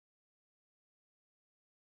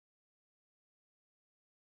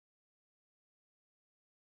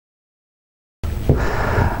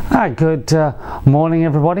Good morning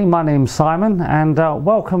everybody, my name's Simon and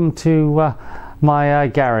welcome to my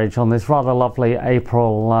garage on this rather lovely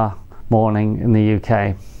April morning in the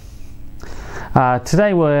UK.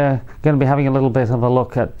 Today we're going to be having a little bit of a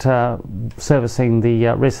look at servicing the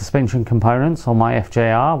rear suspension components on my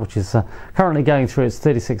FJR, which is currently going through its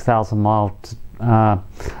 36,000 mile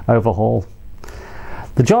overhaul.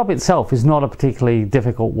 The job itself is not a particularly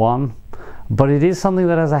difficult one, but it is something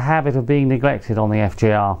that has a habit of being neglected on the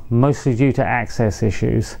FJR, mostly due to access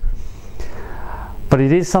issues. But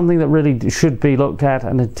it is something that really should be looked at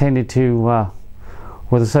and attended to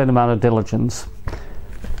with a certain amount of diligence.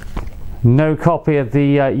 No copy of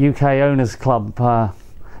the UK Owners Club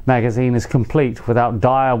magazine is complete without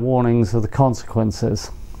dire warnings of the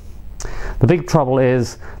consequences. The big trouble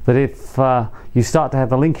is that if you start to have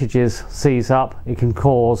the linkages seize up, it can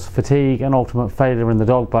cause fatigue and ultimate failure in the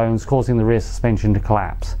dog bones, causing the rear suspension to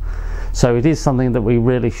collapse. So it is something that we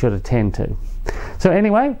really should attend to. So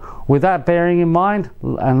anyway, with that bearing in mind,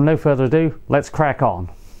 and no further ado, let's crack on.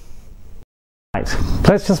 Right,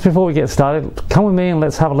 let's just, before we get started, come with me and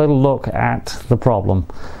let's have a little look at the problem.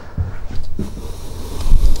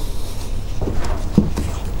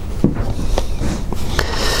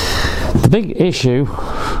 The big issue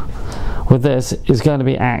with this is going to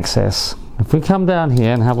be access. If we come down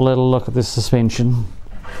here and have a little look at the suspension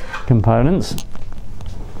components,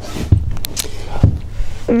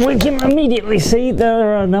 we can immediately see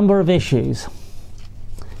there are a number of issues.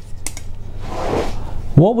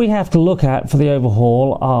 What we have to look at for the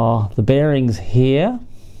overhaul are the bearings here,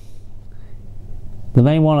 the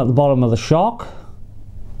main one at the bottom of the shock,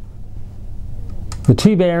 the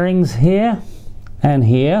two bearings here and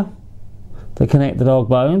here that connect the dog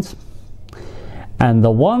bones, and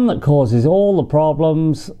the one that causes all the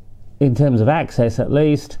problems in terms of access, at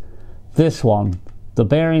least, this one, the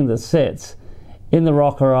bearing that sits in the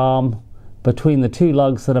rocker arm between the two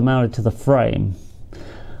lugs that are mounted to the frame.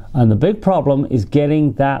 And the big problem is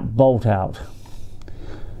getting that bolt out.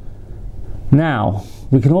 Now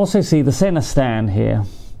we can also see the center stand here.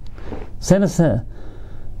 We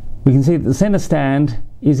can see that the center stand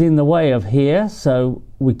is in the way of here, so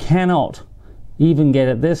we cannot even get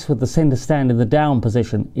at this with the center stand in the down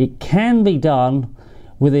position. It can be done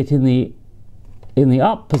with it in the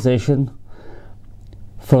up position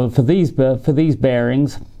for these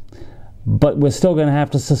bearings, but we're still going to have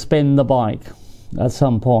to suspend the bike at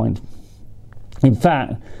some point. In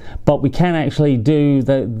fact, but we can actually do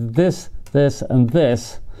this and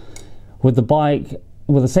this with the bike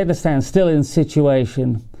with the center stand still in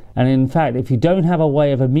situation. And in fact, if you don't have a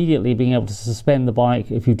way of immediately being able to suspend the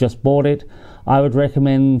bike, if you've just bought it, I would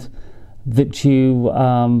recommend that you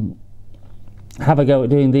have a go at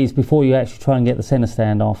doing these before you actually try and get the center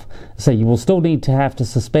stand off. So you will still need to have to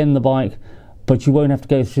suspend the bike, but you won't have to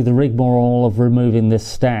go through the rigmarole of removing this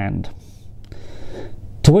stand.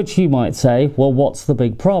 To which you might say, well, what's the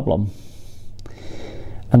big problem?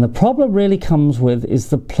 And the problem really comes with is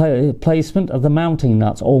the placement of the mounting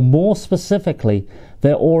nuts, or more specifically,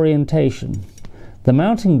 their orientation. The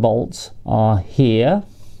mounting bolts are here.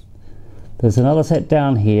 There's another set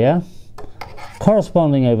down here,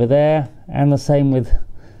 corresponding over there, and the same with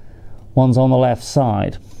ones on the left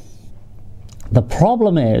side. The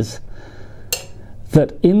problem is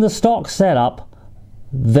that in the stock setup,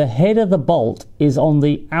 the head of the bolt is on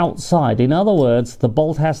the outside. In other words, the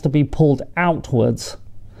bolt has to be pulled outwards.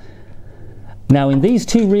 Now in these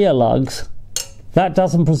two rear lugs, that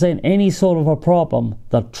doesn't present any sort of a problem.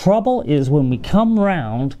 The trouble is when we come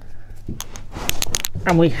round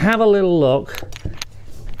and we have a little look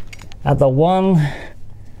at the one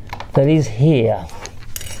that is here.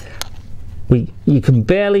 You can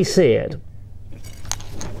barely see it.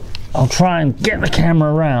 I'll try and get the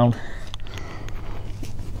camera around.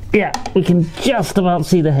 Yeah, we can just about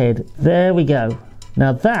see the head. There we go.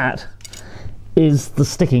 Now that is the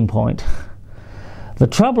sticking point. The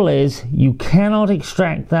trouble is you cannot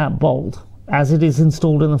extract that bolt as it is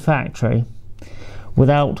installed in the factory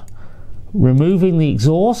without removing the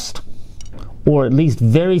exhaust, or at least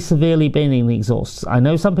very severely bending the exhaust. I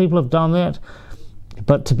know some people have done that,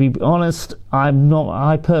 but to be honest,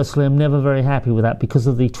 I personally am never very happy with that because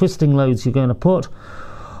of the twisting loads you're going to put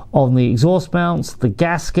on the exhaust mounts, the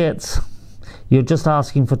gaskets. You're just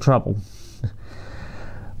asking for trouble.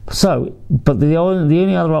 So, but the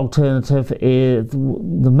only other alternative is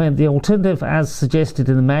the alternative as suggested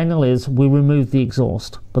in the manual is we remove the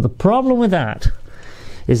exhaust. But the problem with that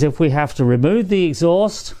is if we have to remove the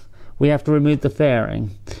exhaust, we have to remove the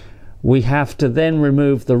fairing. We have to then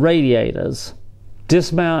remove the radiators,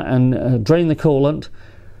 dismount and drain the coolant,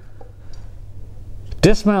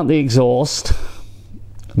 dismount the exhaust,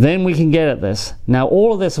 then we can get at this. Now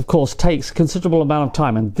all of this of course takes a considerable amount of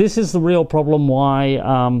time, and this is the real problem why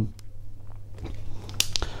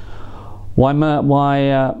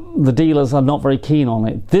the dealers are not very keen on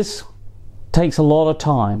it. This takes a lot of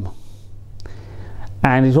time,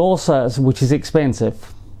 and it also, which is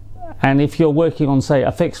expensive. And if you're working on, say,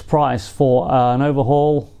 a fixed price for an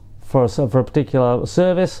overhaul for a particular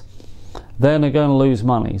service, then they're going to lose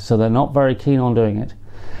money, so they're not very keen on doing it.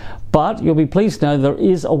 But you'll be pleased to know there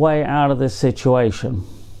is a way out of this situation.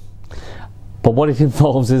 But what it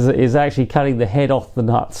involves is actually cutting the head off the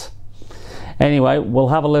nuts. Anyway, we'll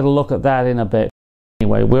have a little look at that in a bit.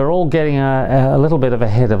 Anyway, we're all getting a little bit of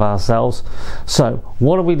ahead of ourselves. So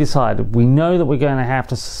what have we decided? We know that we're going to have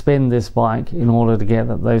to suspend this bike in order to get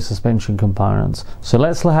those suspension components. So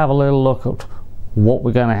let's have a little look at what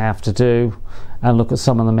we're going to have to do and look at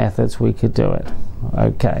some of the methods we could do it.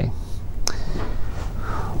 Okay.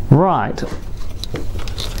 Right.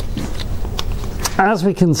 As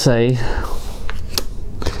we can see,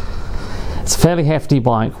 it's a fairly hefty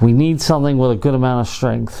bike. We need something with a good amount of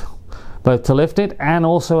strength, both to lift it and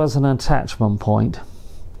also as an attachment point.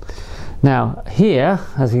 Now here,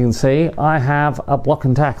 as you can see, I have a block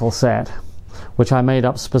and tackle set which I made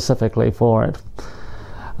up specifically for it.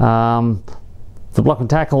 The block and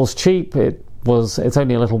tackle is cheap. It's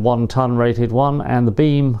only a little 1 ton rated one, and the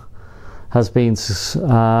beam has been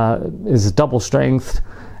is double strength.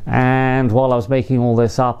 And while I was making all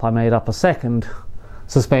this up, I made up a second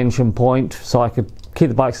suspension point so I could keep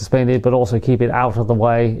the bike suspended but also keep it out of the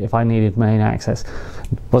way if I needed main access.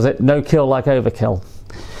 Was it no kill like overkill?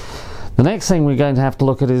 The next thing we're going to have to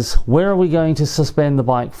look at is where are we going to suspend the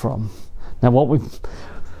bike from? Now what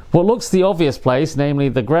looks the obvious place, namely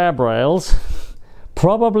the grab rails,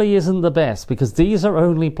 probably isn't the best because these are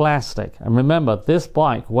only plastic. And remember, this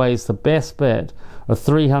bike weighs the best bit of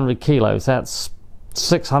 300 kilos. That's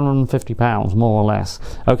 650 pounds more or less.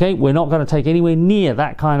 Okay, we're not going to take anywhere near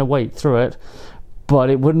that kind of weight through it, but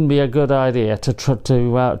it wouldn't be a good idea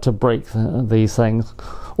to break these things,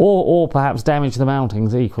 or perhaps damage the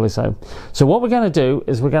mountings equally so. So what we're going to do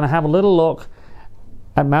is we're going to have a little look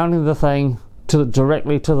at mounting the thing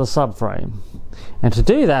directly to the subframe. And to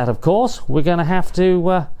do that, of course, we're going to have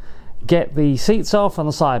to get the seats off and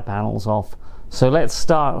the side panels off. So let's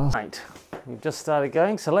start. Right, we've just started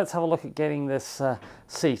going, so let's have a look at getting this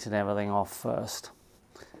seat and everything off first.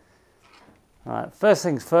 All right, first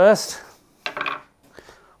things first,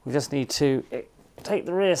 we just need to take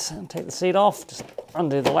the rear and take the seat off, just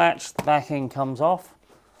undo the latch, the backing comes off.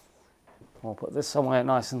 We'll put this somewhere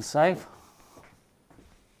nice and safe.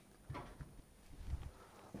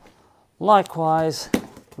 Likewise,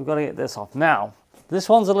 we've got to get this off. Now, this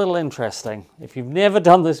one's a little interesting. If you've never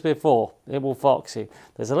done this before, it will fox you.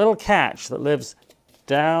 There's a little catch that lives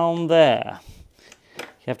down there. You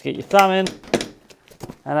have to get your thumb in,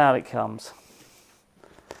 and out it comes.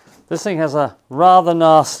 This thing has a rather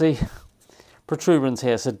nasty protuberance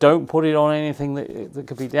here, so don't put it on anything that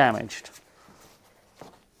could be damaged.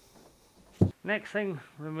 Next thing,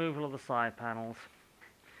 removal of the side panels.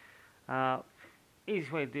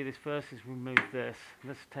 Easiest way to do this first is remove this.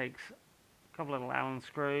 This takes a couple of little Allen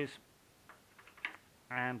screws,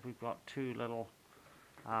 and we've got 2 little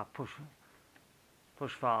push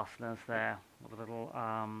fasteners there with little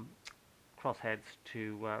cross heads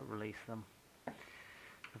to release them.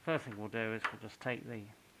 The first thing we'll do is we'll just take the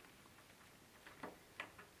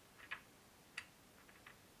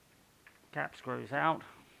cap screws out.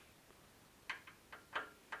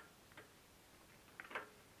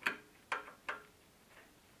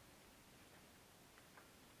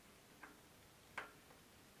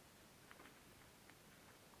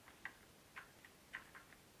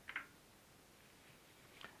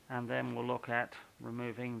 And then we'll look at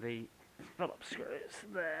removing the Phillips screws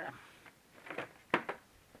there.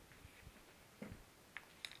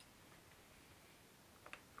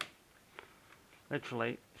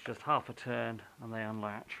 Literally, it's just half a turn and they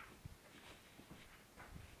unlatch.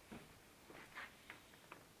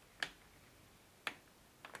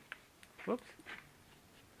 Whoops.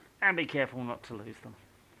 And be careful not to lose them.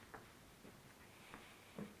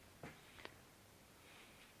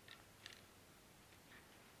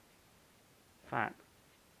 In fact,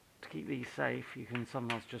 to keep these safe, you can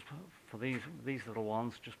sometimes just, for these little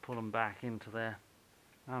ones, just pull them back into their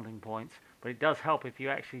mounting points. But it does help if you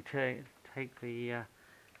actually take the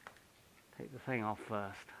thing off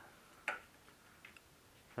first. So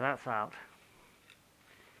that's out.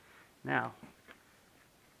 Now,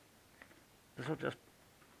 this will just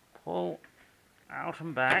pull out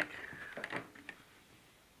and back.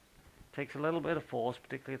 Takes a little bit of force,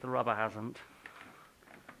 particularly if the rubber hasn't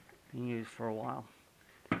been used for a while.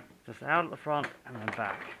 just out at the front and then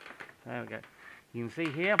back. There we go. You can see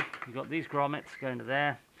here, you've got these grommets going to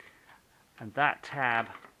there, and that tab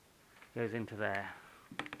goes into there.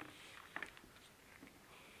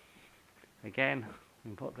 Again, we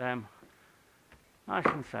can put them nice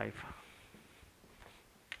and safe.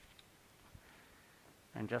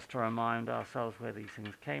 And just to remind ourselves where these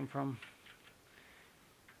things came from,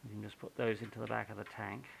 you can just put those into the back of the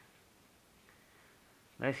tank.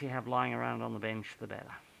 The less you have lying around on the bench, the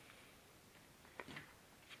better.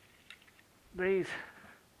 These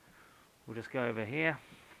will just go over here.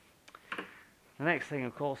 The next thing,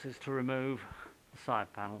 of course, is to remove the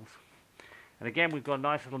side panels. And again, we've got a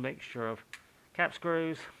nice little mixture of cap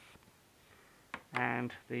screws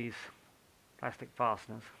and these plastic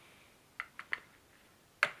fasteners.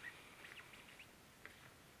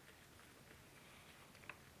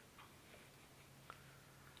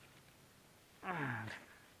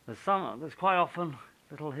 And there's quite often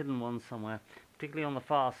little hidden ones somewhere, particularly on the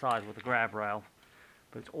far side with the grab rail,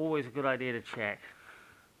 but it's always a good idea to check.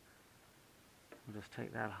 We'll just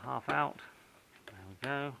take that half out. There we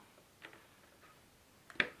go.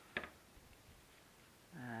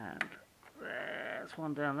 And there's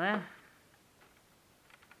one down there.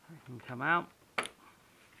 It can come out, like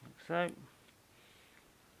so.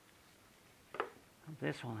 And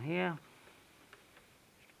this one here.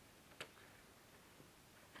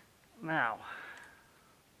 Now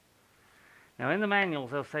in the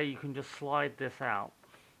manuals they'll say you can just slide this out,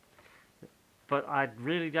 but I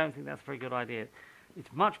really don't think that's a very good idea.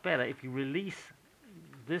 It's much better if you release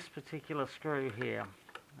this particular screw here.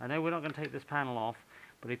 I know we're not going to take this panel off,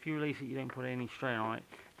 but if you release it, you don't put any strain on it.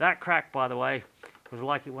 That crack, by the way, was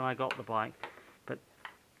like it when I got the bike, but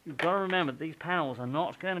you've got to remember these panels are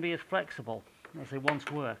not going to be as flexible as they once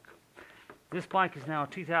were. This bike is now a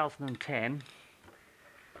 2010,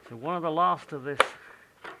 so one of the last of this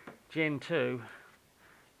Gen 2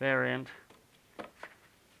 variant,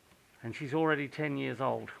 and she's already 10 years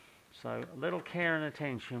old. So a little care and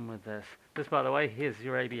attention with this. This, by the way, here's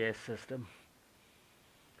your ABS system.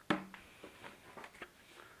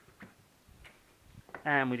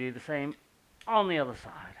 And we do the same on the other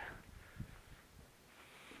side.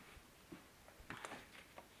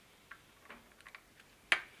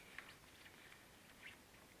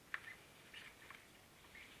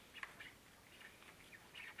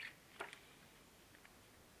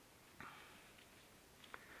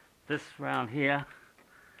 This round here,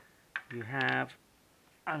 you have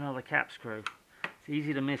another cap screw. It's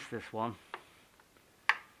easy to miss this one.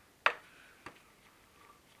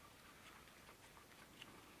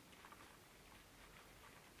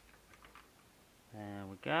 There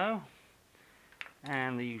we go.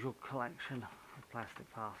 And the usual collection of plastic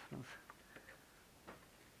fasteners.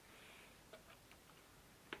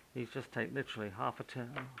 These just take literally half a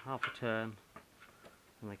turn,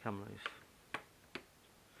 and they come loose.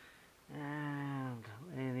 And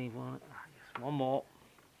anyone, yes, one more.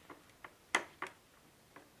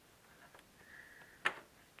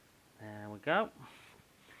 There we go.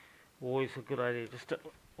 Always a good idea just to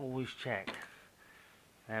always check.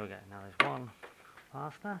 There we go. Now there's one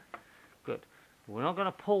fastener. Good. We're not going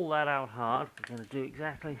to pull that out hard. We're going to do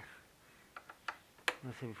exactly as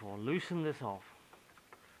I said before. Loosen this off.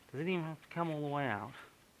 Doesn't even have to come all the way out.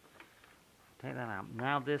 Take that out.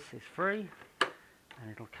 Now this is free,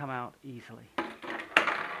 and it'll come out easily.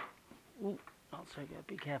 Ooh, not so good.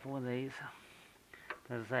 Be careful with these.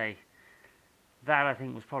 As I say, that I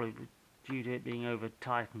think was probably due to it being over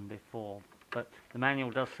tightened before, but the manual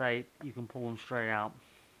does say you can pull them straight out.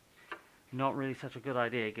 Not really such a good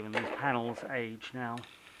idea given these panels age now.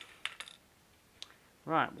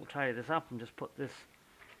 Right, we'll tidy this up and just put this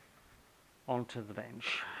onto the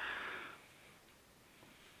bench.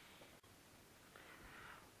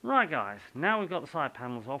 Right guys, now we've got the side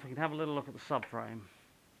panels off, we can have a little look at the subframe.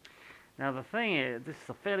 Now the thing is, this is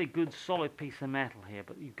a fairly good solid piece of metal here,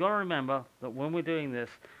 but you've got to remember that when we're doing this,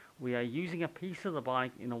 we are using a piece of the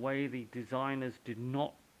bike in a way the designers did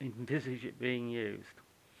not envisage it being used.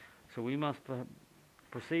 So we must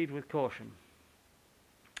proceed with caution.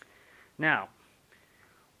 Now,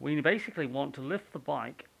 we basically want to lift the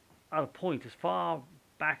bike at a point as far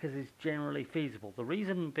back as is generally feasible. The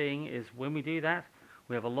reason being is when we do that,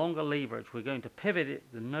 we have a longer leverage. We're going to pivot it,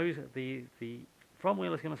 the front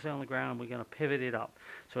wheel is going to stay on the ground, and we're going to pivot it up.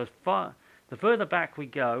 So the further back we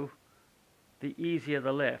go, the easier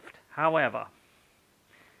the lift. However,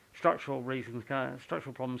 structural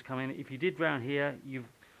problems come in. If you did round here, you're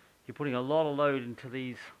putting a lot of load into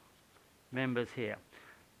these members here.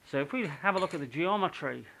 So if we have a look at the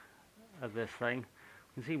geometry of this thing, you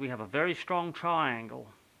can see we have a very strong triangle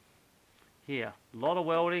here. A lot of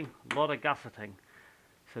welding, a lot of gusseting.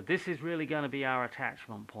 So this is really going to be our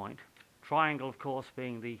attachment point. Triangle, of course,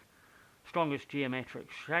 being the strongest geometric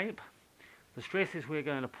shape. The stresses we're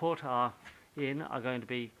going to put in are going to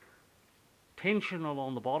be tension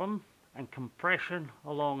along the bottom and compression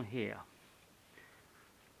along here.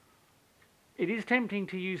 It is tempting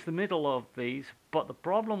to use the middle of these, but the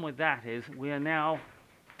problem with that is we are now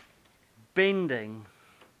bending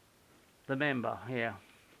the member here,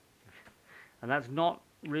 and that's not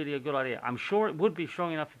really a good idea. I'm sure it would be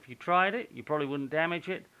strong enough if you tried it. You probably wouldn't damage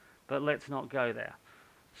it, but let's not go there.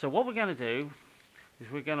 So what we're going to do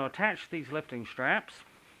is we're going to attach these lifting straps,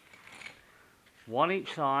 one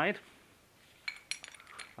each side.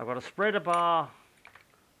 I've got a spreader bar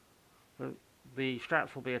that the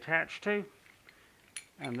straps will be attached to,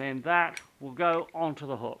 and then that will go onto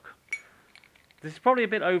the hook. This is probably a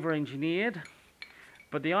bit over-engineered,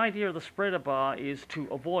 but the idea of the spreader bar is to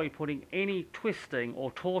avoid putting any twisting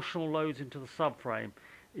or torsional loads into the subframe.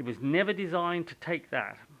 It was never designed to take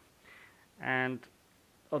that, and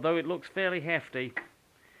although it looks fairly hefty,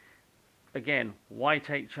 again, why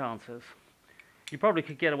take chances? You probably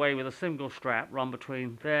could get away with a single strap run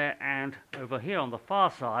between there and over here on the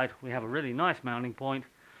far side. We have a really nice mounting point.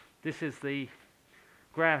 This is the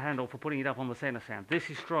grab handle for putting it up on the center stand. This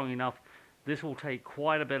is strong enough. This will take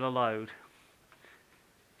quite a bit of load,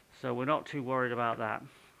 so we're not too worried about that.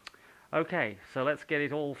 Okay, so let's get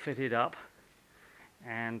it all fitted up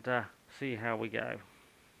and see how we go.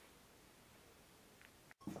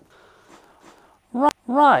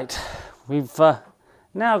 Right, we've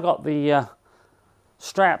now got the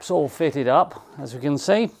straps all fitted up, as we can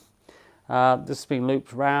see. This has been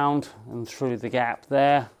looped round and through the gap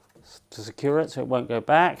there to secure it so it won't go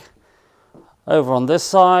back. Over on this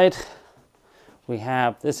side we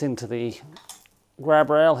have this into the grab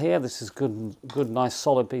rail here. This is good nice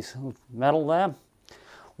solid piece of metal there.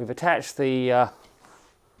 We've attached the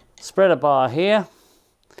spreader bar here,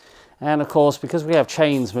 and of course because we have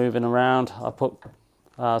chains moving around, I put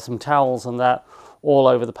some towels and that all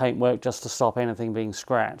over the paintwork just to stop anything being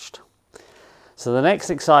scratched. So the next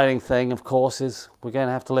exciting thing, of course, is we're going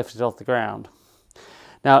to have to lift it off the ground.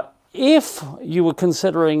 Now, if you were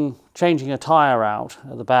considering changing a tyre out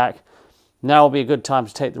at the back, now would be a good time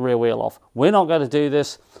to take the rear wheel off. We're not going to do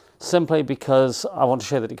this simply because I want to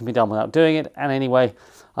show that it can be done without doing it, and anyway,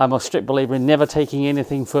 I'm a strict believer in never taking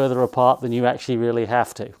anything further apart than you actually really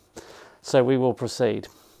have to. So we will proceed.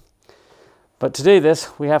 But to do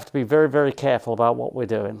this, we have to be very, very careful about what we're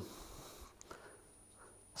doing.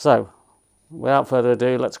 So, without further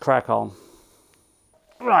ado, let's crack on.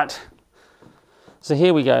 Right, so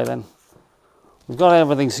here we go then. We've got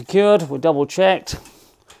everything secured, we're double checked.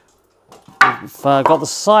 We've got the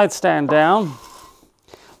side stand down.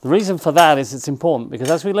 The reason for that is it's important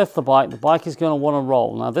because as we lift the bike is going to want to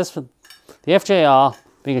roll. Now the FJR,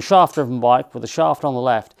 being a shaft-driven bike with a shaft on the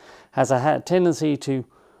left, has a tendency to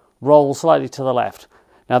roll slightly to the left.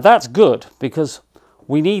 Now that's good because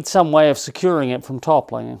we need some way of securing it from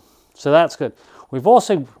toppling. So that's good. We've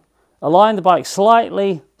also aligned the bike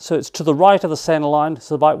slightly so it's to the right of the center line,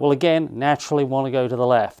 so the bike will again naturally want to go to the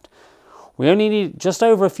left. We only need just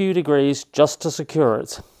over a few degrees just to secure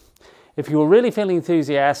it. If you were really feeling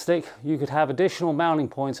enthusiastic, you could have additional mounting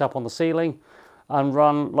points up on the ceiling and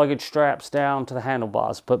run luggage straps down to the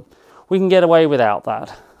handlebars, but we can get away without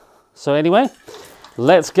that. So anyway,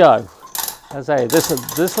 let's go. As I say,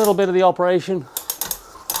 this little bit of the operation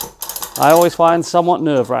I always find somewhat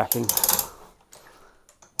nerve-wracking.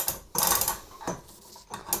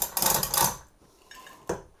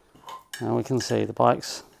 Now we can see the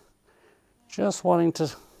bike's just wanting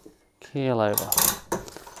to keel over.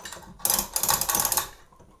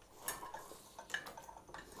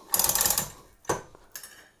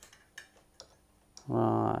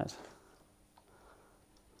 Right.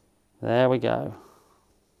 There we go.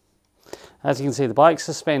 As you can see, the bike's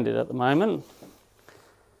suspended at the moment.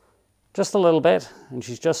 Just a little bit, and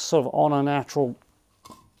she's just sort of on a natural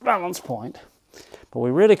balance point. But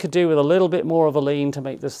we really could do with a little bit more of a lean to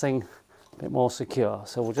make this thing a bit more secure.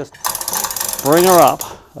 So we'll just bring her up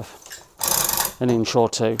an inch or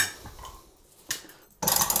two.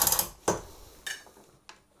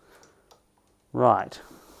 Right.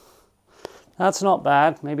 That's not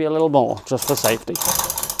bad, maybe a little more, just for safety.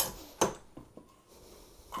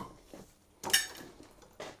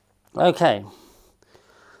 Okay,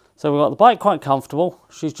 so we've got the bike quite comfortable.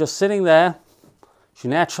 She's just sitting there. She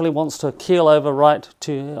naturally wants to keel over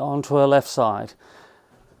onto her left side.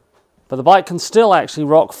 But the bike can still actually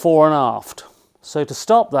rock fore and aft. So to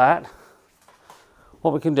stop that,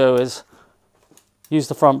 what we can do is use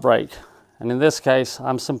the front brake. And in this case,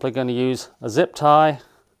 I'm simply going to use a zip tie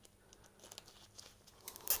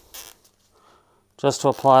just to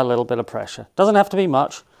apply a little bit of pressure. Doesn't have to be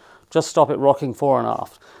much, just stop it rocking fore and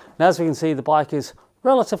aft. And as we can see, the bike is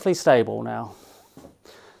relatively stable now.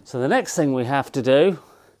 So the next thing we have to do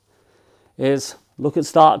is look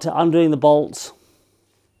at undoing the bolts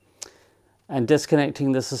and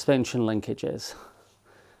disconnecting the suspension linkages.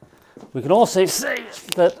 We can also see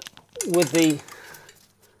that with the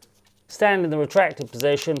stand in the retracted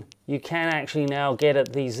position, you can actually now get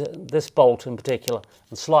at this bolt in particular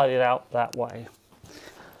and slide it out that way.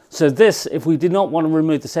 So this, if we did not want to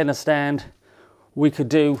remove the center stand, we could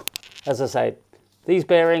do, as I say, these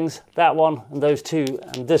bearings, that one, and those two,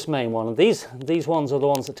 and this main one. And these ones are the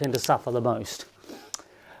ones that tend to suffer the most.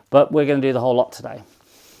 But we're going to do the whole lot today.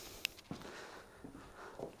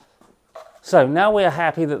 So now we are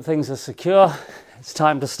happy that things are secure, it's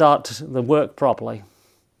time to start the work properly.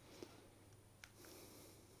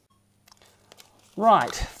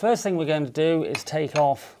 Right, first thing we're going to do is take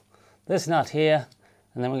off this nut here,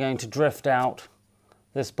 and then we're going to drift out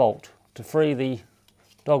this bolt to free the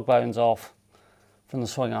dog bones off from the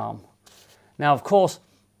swing arm. Now, of course,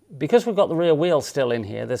 because we've got the rear wheel still in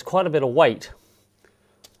here, there's quite a bit of weight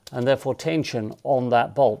and therefore tension on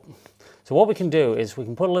that bolt. So what we can do is we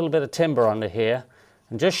can put a little bit of timber under here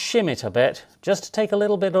and just shim it a bit, just to take a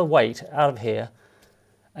little bit of weight out of here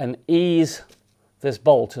and ease this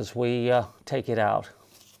bolt as we take it out.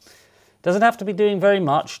 Doesn't have to be doing very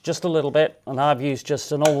much, just a little bit, and I've used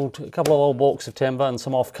just a couple of old balks of timber and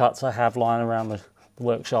some offcuts I have lying around the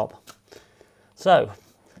workshop. So,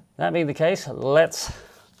 that being the case, let's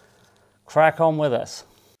crack on with this.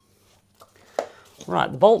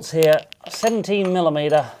 Right, the bolts here are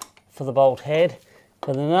 17mm for the bolt head.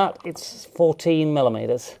 For the nut, it's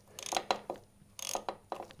 14mm.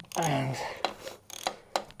 And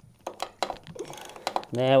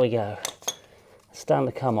there we go.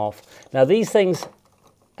 Starting to come off. Now these things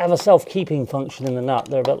have a self-keeping function in the nut.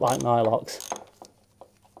 They're a bit like nylocks.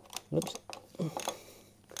 Oops.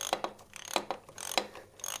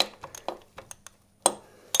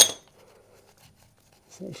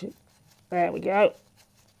 There we go.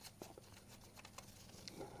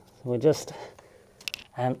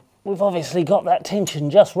 And we've obviously got that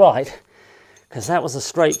tension just right, because that was a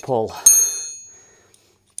straight pull.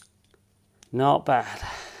 Not bad.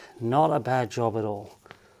 Not a bad job at all.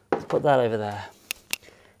 Let's put that over there.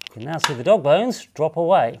 You can now see the dog bones drop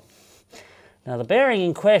away. Now the bearing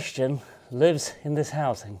in question lives in this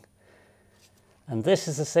housing, and this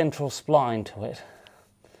is the central spline to it.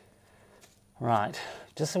 Right,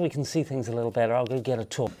 just so we can see things a little better, I'll go get a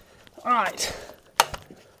tool. Right,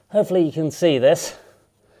 hopefully you can see this.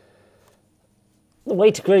 The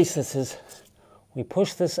way to grease this is we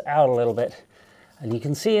push this out a little bit, and you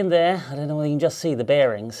can see in there, I don't know whether you can just see the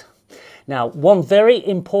bearings. Now, one very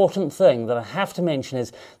important thing that I have to mention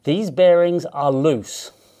is these bearings are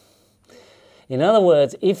loose. In other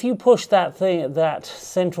words, if you push that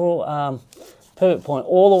central pivot point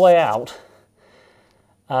all the way out,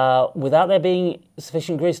 without there being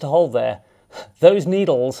sufficient grease to hold there, those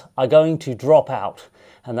needles are going to drop out,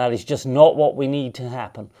 and that is just not what we need to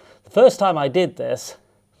happen. The first time I did this,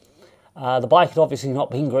 the bike had obviously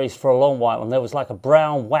not been greased for a long while, and there was like a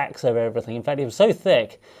brown wax over everything. In fact, it was so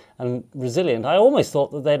thick and resilient, I almost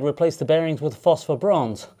thought that they'd replaced the bearings with phosphor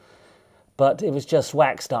bronze, but it was just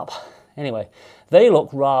waxed up. Anyway, they look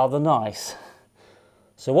rather nice.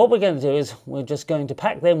 So what we're going to do is we're just going to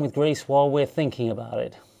pack them with grease while we're thinking about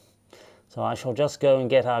it. So I shall just go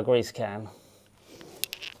and get our grease can.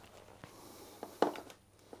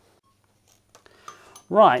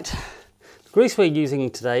 Right, the grease we're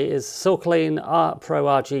using today is Silklane Pro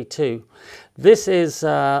RG2. This is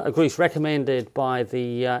a grease recommended by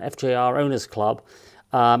the FJR Owners Club.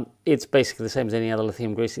 It's basically the same as any other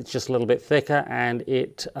lithium grease, it's just a little bit thicker, and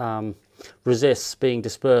it resists being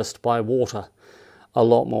dispersed by water a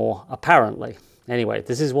lot more, apparently. Anyway,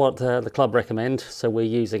 this is what the club recommend, so we're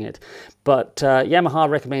using it. But Yamaha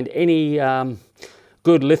recommend any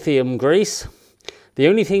good lithium grease. The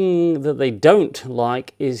only thing that they don't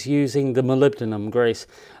like is using the molybdenum grease.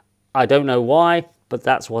 I don't know why, but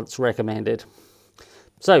that's what's recommended.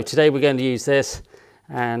 So today we're going to use this,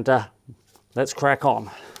 and let's crack on.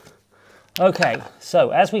 Okay,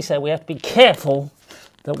 so as we said, we have to be careful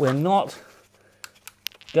that we're not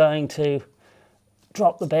going to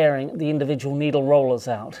drop the bearing, the individual needle rollers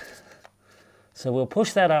out. So we'll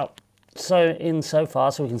push that out so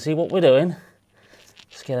far so we can see what we're doing.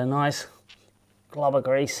 Just get a nice glob of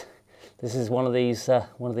grease. This is one of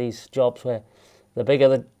these jobs where the bigger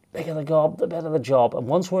the bigger the gob, the better the job. And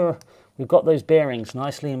once we've got those bearings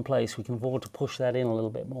nicely in place, we can afford to push that in a little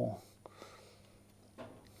bit more.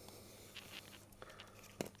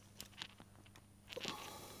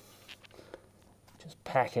 Just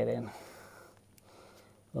pack it in.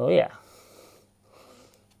 Oh yeah,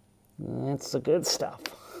 that's the good stuff.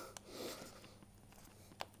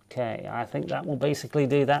 Okay, I think that will basically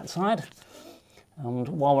do that side. And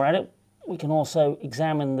while we're at it, we can also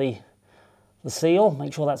examine the seal,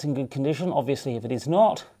 make sure that's in good condition. Obviously, if it is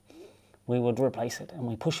not, we would replace it. And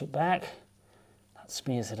we push it back, that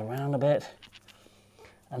smears it around a bit.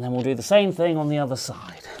 And then we'll do the same thing on the other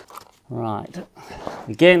side. Right,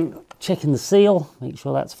 again, checking the seal, make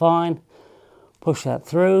sure that's fine. Push that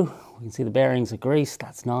through. We can see the bearings are greased,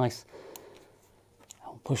 that's nice.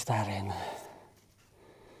 I'll push that in.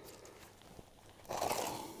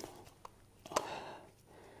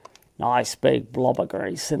 Nice big blob of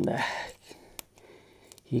grease in there.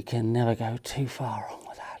 You can never go too far wrong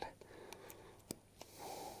with that.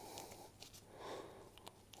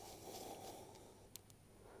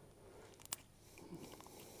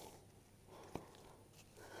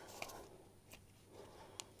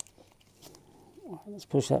 Let's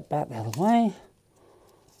push that back the other way.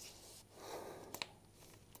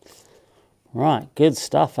 Right, good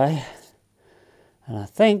stuff, eh? And I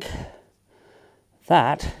think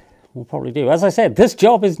that will probably do. As I said, this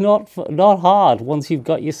job is not hard once you've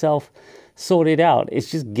got yourself sorted out. It's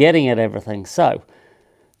just getting at everything. So,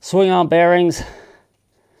 swing arm bearings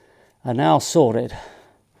are now sorted.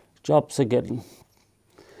 Job's a good one.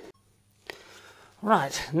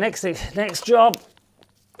 Right, next job,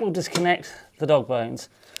 we'll disconnect the dog bones.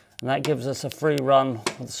 And that gives us a free run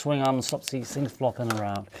with the swing arm and stops these things flopping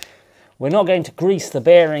around. We're not going to grease the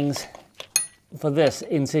bearings for this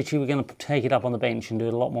in situ. We're going to take it up on the bench and do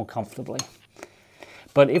it a lot more comfortably.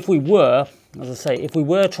 But if we were, as I say, if we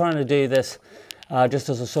were trying to do this just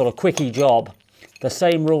as a sort of quickie job, the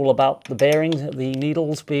same rule about the bearings, the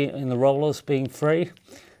needles in the rollers being free,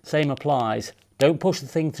 same applies. Don't push the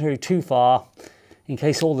thing through too far in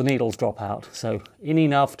case all the needles drop out. So in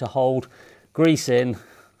enough to hold, grease in,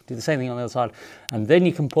 do the same thing on the other side, and then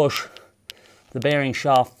you can push the bearing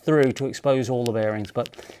shaft through to expose all the bearings.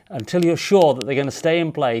 But until you're sure that they're going to stay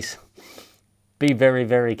in place, be very,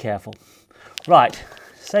 very careful. Right,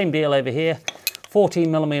 same deal over here.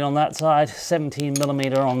 14mm on that side,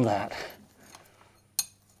 17mm on that.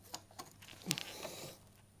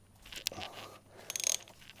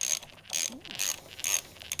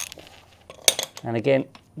 And again,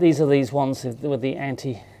 these are these ones with the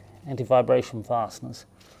anti-vibration fasteners.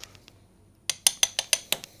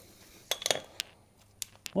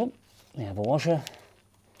 Oh, we have a washer.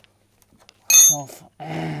 Off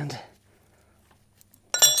and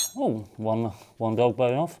oh, one dog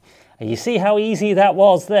bone off. And you see how easy that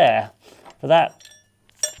was there for that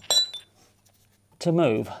to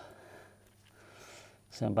move.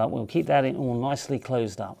 So, but we'll keep that in all nicely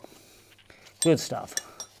closed up. Good stuff.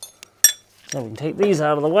 So we can take these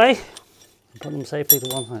out of the way and put them safely to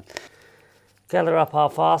one side. Gather up our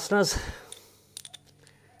fasteners.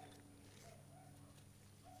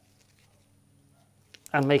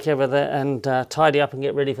 And make everything and tidy up and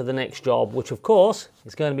get ready for the next job, which of course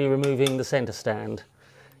is going to be removing the center stand.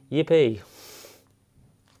 Yippee!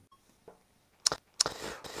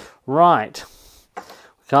 Right,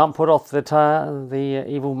 we can't put off the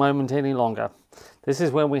evil moment any longer. This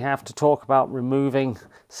is when we have to talk about removing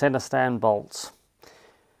center stand bolts,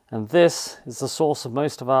 and this is the source of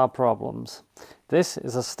most of our problems. This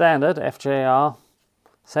is a standard FJR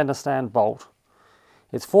center stand bolt.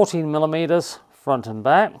 It's 14mm. Front and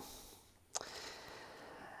back,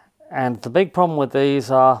 and the big problem with these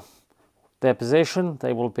are their position.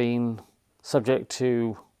 They will be subject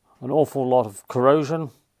to an awful lot of corrosion,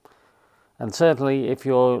 and certainly if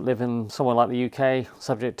you live in somewhere like the UK,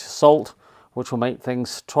 subject to salt, which will make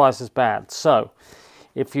things twice as bad. So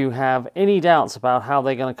if you have any doubts about how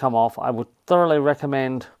they're going to come off, I would thoroughly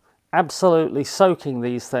recommend absolutely soaking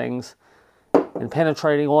these things in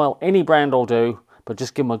penetrating oil. Any brand will do, but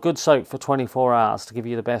just give them a good soak for 24 hours to give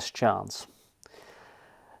you the best chance.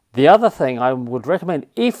 The other thing I would recommend,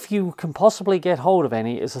 if you can possibly get hold of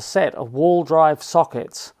any, is a set of wall drive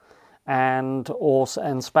sockets and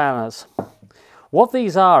spanners. What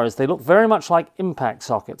these are is they look very much like impact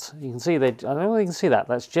sockets. You can see I don't know if you can see that.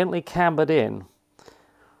 That's gently cambered in.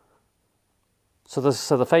 So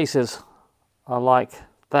the faces are like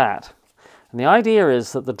that. And the idea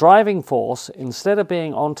is that the driving force, instead of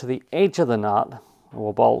being onto the edge of the nut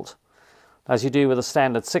or bolt, as you do with a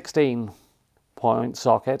standard 16-point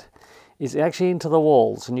socket, is actually into the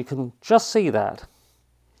walls, and you can just see that.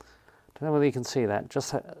 don't know whether you can see that,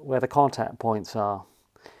 just where the contact points are.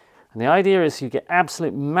 And the idea is you get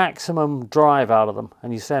absolute maximum drive out of them,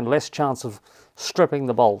 and you stand less chance of stripping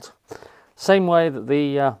the bolt. Same way that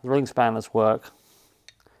the ring spanners work.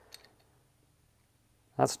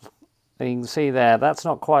 You can see there, that's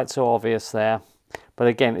not quite so obvious there, but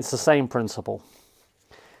again, it's the same principle.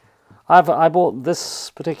 I bought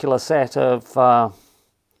this particular set of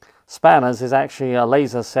spanners, is actually a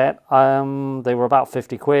laser set. They were about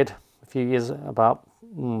 50 quid about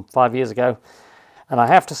 5 years ago. And I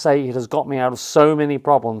have to say, it has got me out of so many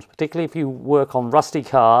problems, particularly if you work on rusty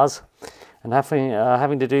cars and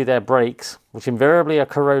having to do their brakes, which invariably are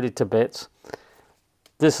corroded to bits.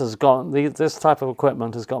 This type of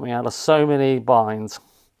equipment has got me out of so many binds.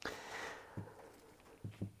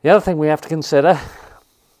 The other thing we have to consider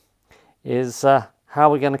is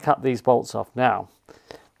how we're going to cut these bolts off. Now,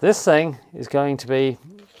 this thing is going to be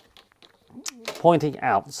pointing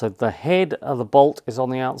out, so the head of the bolt is on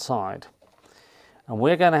the outside. And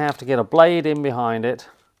we're going to have to get a blade in behind it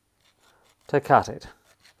to cut it.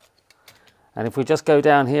 And if we just go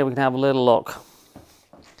down here, we can have a little look.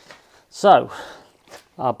 So,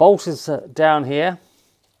 our bolt is down here.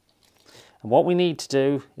 And what we need to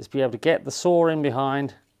do is be able to get the saw in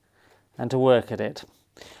behind and to work at it.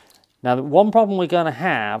 Now, the one problem we're going to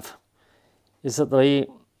have is that the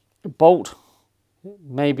bolt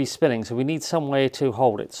may be spinning, so we need some way to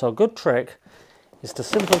hold it. So a good trick is to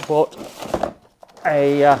simply put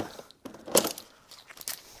a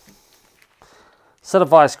set of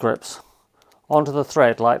vice grips onto the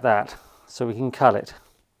thread like that, so we can cut it.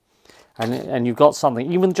 And you've got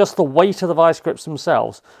something. Even just the weight of the vice grips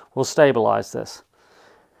themselves will stabilize this.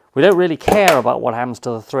 We don't really care about what happens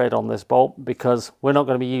to the thread on this bolt because we're not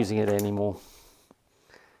going to be using it anymore.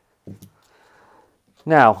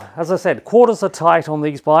 Now, as I said, quarters are tight on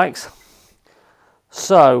these bikes.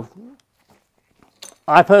 So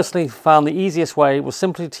I personally found the easiest way was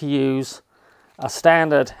simply to use a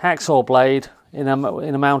standard hacksaw blade in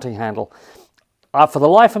a mounting handle. For the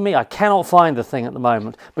life of me, I cannot find the thing at the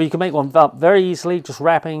moment, but you can make one up very easily, just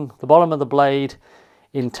wrapping the bottom of the blade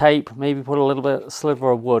in tape, maybe put a little bit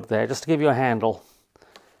sliver of wood there, just to give you a handle.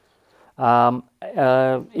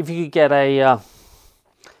 If you could get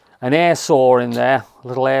an air saw in there, a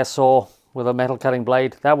little air saw with a metal cutting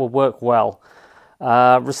blade, that would work well.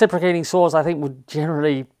 Reciprocating saws, I think, would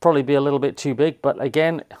generally probably be a little bit too big, but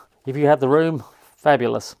again, if you have the room,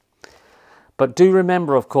 fabulous. But do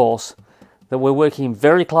remember, of course, that we're working in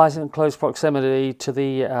very close proximity to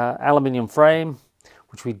the aluminium frame,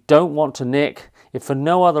 which we don't want to nick, if for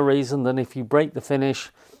no other reason than if you break the finish,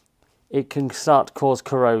 it can start to cause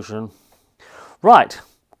corrosion. Right,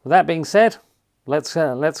 with that being said, let's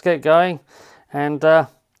get going and have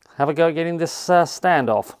a go at getting this stand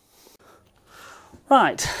off.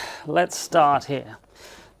 Right, let's start here.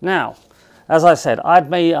 Now, as I said, I've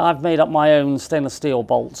made up my own stainless steel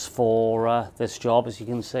bolts for this job, as you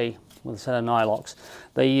can see, with a set of nylox.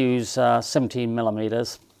 They use 17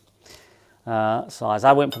 millimeters size.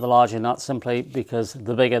 I went for the larger nut simply because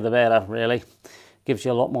the bigger the better, really. Gives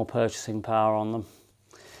you a lot more purchasing power on them.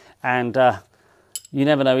 And you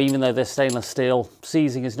never know, even though they're stainless steel,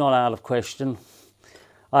 seizing is not out of question.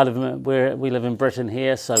 We live in Britain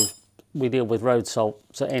here, so we deal with road salt,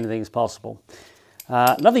 so anything is possible.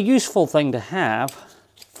 Another useful thing to have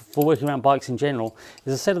for working around bikes in general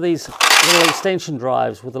is a set of these little extension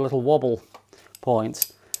drives with the little wobble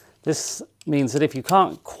points. This means that if you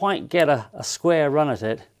can't quite get a square run at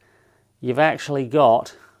it, you've actually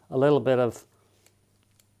got a little bit of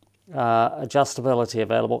adjustability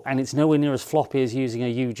available, and it's nowhere near as floppy as using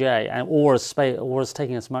a UJ or as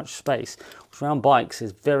taking as much space, which around bikes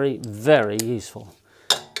is very, very useful.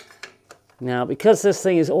 Now, because this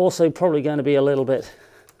thing is also probably going to be a little bit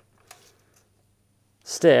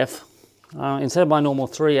stiff, instead of my normal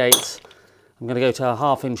 3/8, I'm going to go to a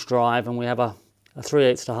 1/2 inch drive, and we have a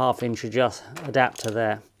 3/8 to 1/2 inch adapter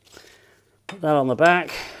there. Put that on the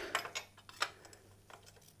back,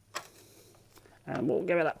 and we'll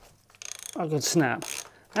give it a good snap.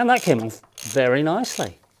 And that came off very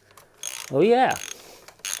nicely. Oh yeah,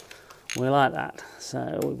 we like that.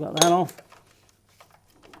 So we've got that off.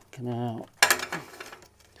 Can now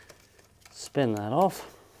spin that off,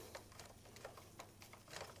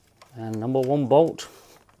 and number 1 bolt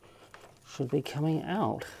should be coming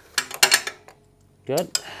out.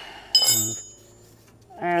 Good.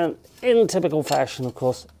 And in typical fashion, of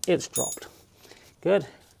course, it's dropped. Good.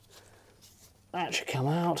 That should come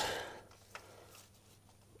out.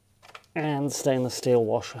 And stainless steel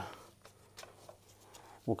washer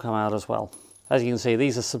will come out as well. As you can see,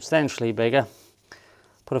 these are substantially bigger.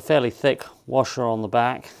 Put a fairly thick washer on the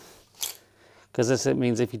back. because this it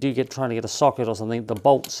means if you do trying to get a socket or something, the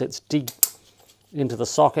bolt sits deep into the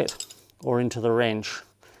socket or into the wrench.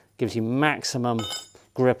 Gives you maximum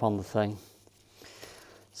grip on the thing.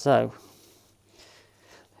 So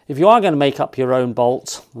if you are going to make up your own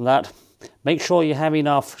bolts and that, make sure you have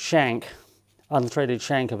enough shank, unthreaded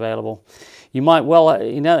shank available. You might well,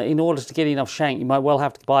 in order to get enough shank, you might well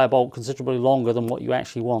have to buy a bolt considerably longer than what you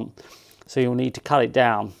actually want. So you'll need to cut it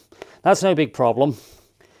down. That's no big problem.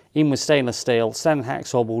 Even with stainless steel, standard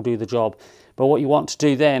hacksaw will do the job. But what you want to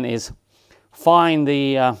do then is find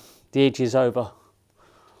the edges over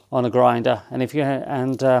on a grinder, and if you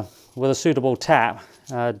with a suitable tap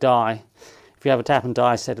die, if you have a tap and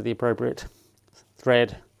die set of the appropriate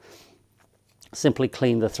thread, simply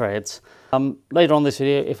clean the threads. Later on this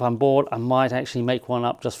video, if I'm bored, I might actually make one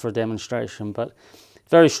up just for a demonstration, but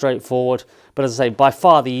very straightforward. But as I say, by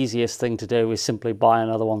far the easiest thing to do is simply buy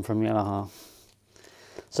another one from Yamaha.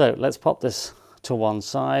 So let's pop this to one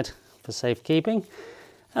side for safekeeping,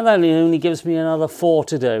 and that only gives me another 4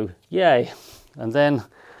 to do. Yay! And then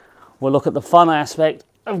we'll look at the fun aspect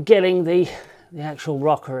of getting the actual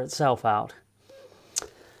rocker itself out.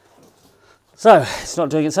 So it's not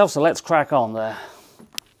doing itself, so let's crack on there.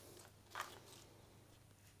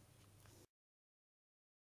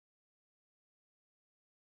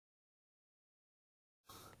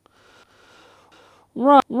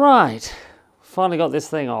 Right, finally got this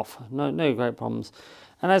thing off. No great problems.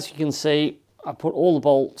 And as you can see, I put all the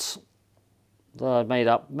bolts that I've made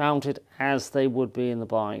up mounted as they would be in the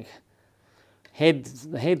bike.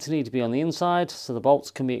 The heads need to be on the inside so the bolts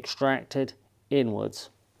can be extracted inwards.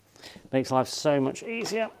 Makes life so much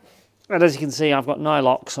easier. And as you can see, I've got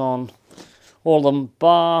nylocks on all of them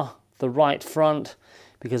bar the right front,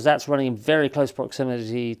 because that's running in very close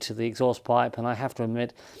proximity to the exhaust pipe, and I have to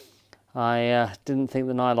admit I didn't think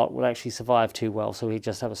the nylock would actually survive too well, so we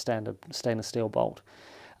just have a standard stainless steel bolt.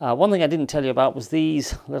 One thing I didn't tell you about was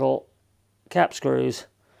these little cap screws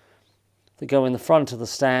that go in the front of the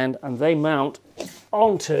stand, and they mount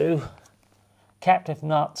onto captive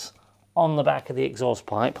nuts on the back of the exhaust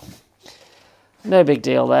pipe. No big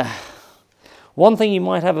deal there. One thing you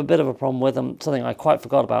might have a bit of a problem with, and something I quite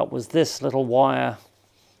forgot about, was this little wire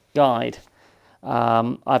guide.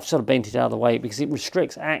 I've sort of bent it out of the way because it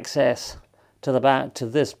restricts access to the back to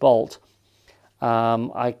this bolt.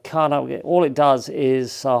 I can't. All it does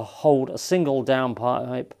is hold a single down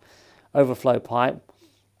pipe, overflow pipe,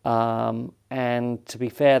 and to be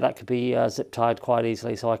fair, that could be zip tied quite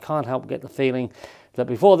easily. So I can't help get the feeling that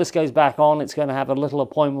before this goes back on, it's going to have a little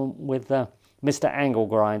appointment with Mr. Angle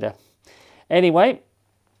Grinder. Anyway,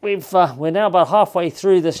 we're now about halfway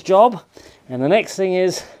through this job, and the next thing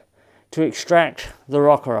is to extract the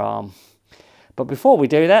rocker arm. But before we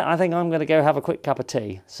do that, I think I'm going to go have a quick cup of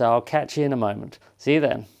tea. So I'll catch you in a moment. See you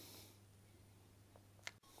then.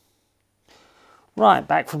 Right,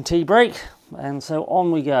 back from tea break, and so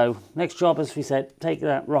on we go. Next job, as we said, take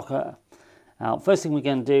that rocker out. First thing we're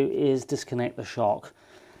going to do is disconnect the shock,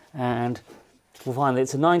 and we'll find that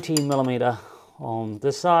it's a 19mm on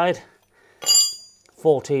this side,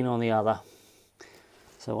 14 on the other.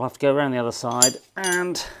 So we'll have to go around the other side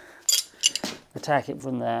and attack it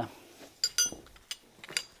from there.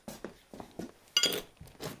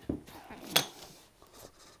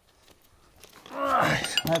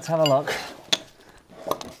 Right, let's have a look.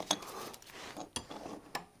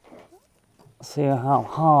 See how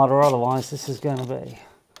hard or otherwise this is going to be.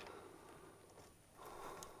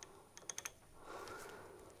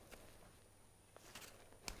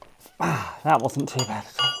 That wasn't too bad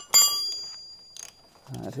at all.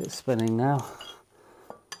 That is spinning now.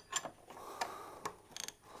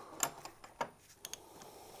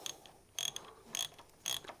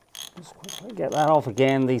 Just quickly get that off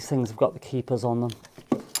again. These things have got the keepers on them.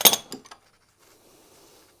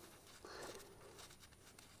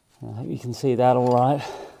 I hope you can see that all right.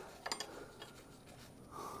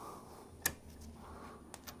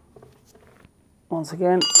 Once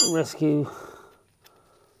again, rescue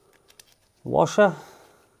the washer.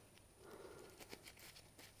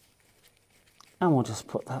 And we'll just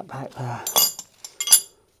put that back there.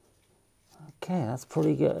 Okay, that's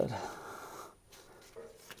pretty good.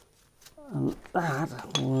 And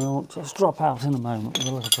that will just drop out in a moment with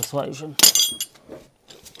a little persuasion.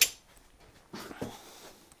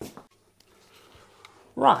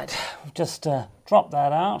 Right, we've just dropped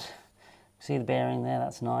that out. See the bearing there,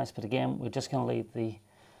 that's nice, but again, we're just going to leave the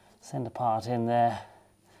centre part in there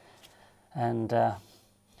and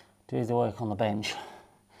do the work on the bench.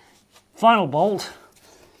 Final bolt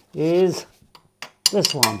is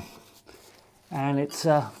this one, and it's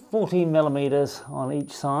 14mm on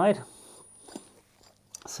each side.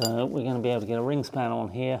 So we're going to be able to get a ring span on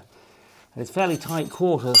here. It's fairly tight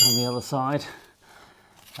quarters on the other side.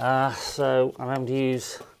 So I'm having to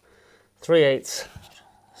use 3/8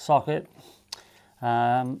 socket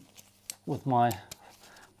with my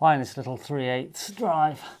finest little 3/8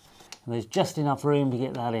 drive. And there's just enough room to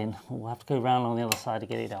get that in. We'll have to go around on the other side to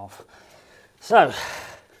get it off. So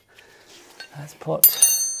let's put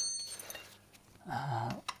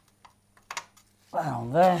that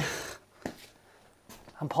on there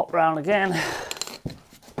and pop round again.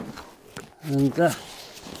 And a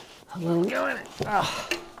little go in it. Oh,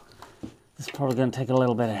 this is probably going to take a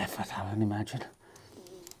little bit of effort, I would imagine.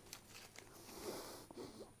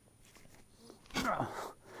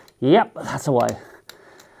 Yep, that's the way.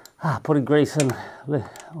 Putting grease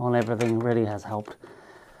on everything really has helped.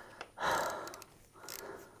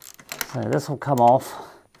 So this will come off,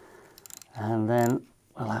 and then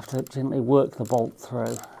we'll have to gently work the bolt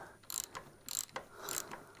through.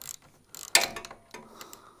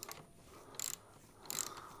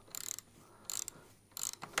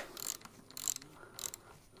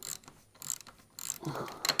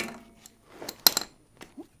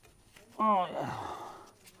 Oh yeah.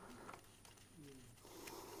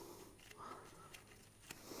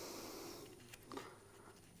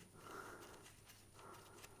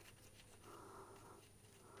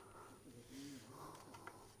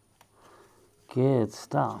 Good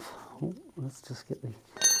stuff. Ooh, let's just get the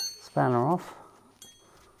spanner off.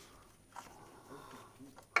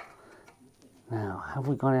 Now, have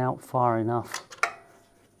we gone out far enough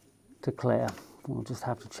to clear? We'll just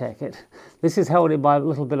have to check it. This is held in by a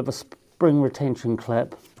little bit of a spring retention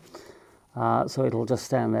clip, so it'll just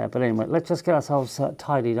stand there. But anyway, let's just get ourselves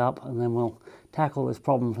tidied up, and then we'll tackle this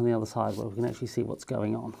problem from the other side where we can actually see what's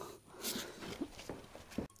going on.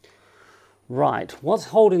 Right, what's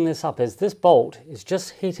holding this up is this bolt is just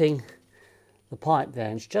hitting the pipe there,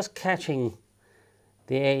 and it's just catching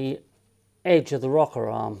the edge of the rocker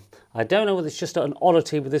arm. I don't know whether it's just an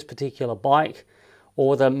oddity with this particular bike, or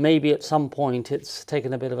whether maybe at some point it's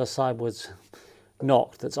taken a bit of a sideways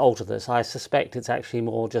knock that's altered this. I suspect it's actually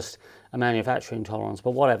more just a manufacturing tolerance,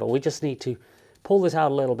 but whatever. We just need to pull this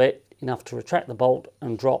out a little bit, enough to retract the bolt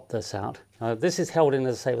and drop this out. This is held in,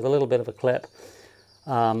 as I say, with a little bit of a clip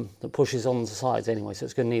that pushes on the sides anyway, so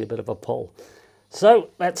it's going to need a bit of a pull. So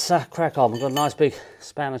let's crack on. We've got a nice big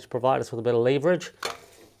spanner to provide us with a bit of leverage,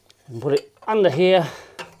 and put it under here.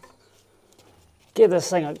 Give this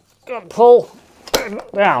thing a good pull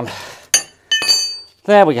down.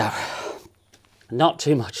 There we go. Not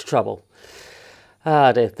too much trouble.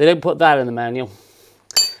 Ah dear, they don't put that in the manual,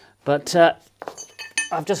 but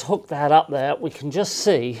I've just hooked that up there. We can just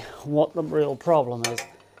see what the real problem is.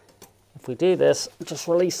 If we do this, just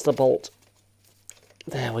release the bolt.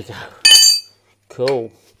 There we go.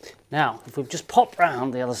 Cool. Now, if we just pop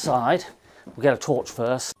round the other side, we'll get a torch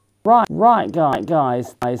first. Right,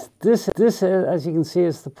 guys. This is, as you can see,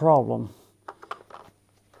 is the problem.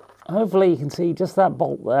 Hopefully you can see just that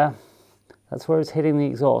bolt there. That's where it's hitting the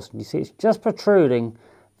exhaust. You see it's just protruding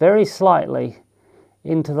very slightly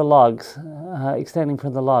into the lugs, extending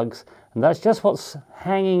from the lugs. And that's just what's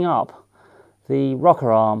hanging up the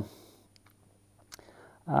rocker arm.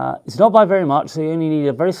 It's not by very much, so you only need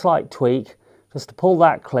a very slight tweak just to pull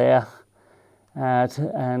that clear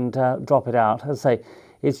and drop it out. As I say,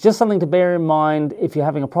 it's just something to bear in mind if you're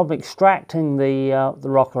having a problem extracting the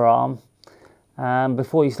rocker arm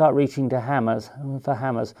before you start reaching to hammers.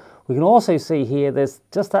 We can also see here there's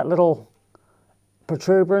just that little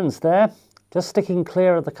protuberance there, just sticking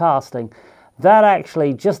clear of the casting. That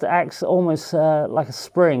actually just acts almost like a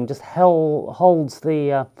spring, just holds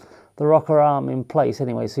the rocker arm in place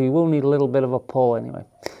anyway, so you will need a little bit of a pull anyway.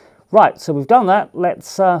 Right, so we've done that.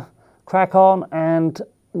 Let's crack on and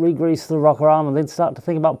re-grease the rocker arm, and then start to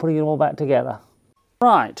think about putting it all back together.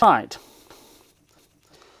 Right.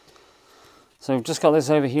 So we've just got this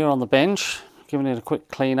over here on the bench, giving it a quick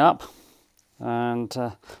clean up, and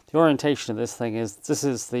the orientation of this thing is, this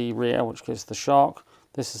is the rear, which gives the shock.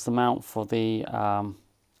 This is the mount for the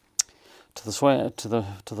to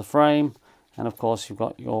the frame, and of course you've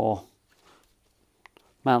got your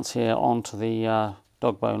mounts here onto the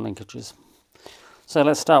dog bone linkages. So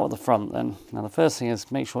let's start with the front then. Now the first thing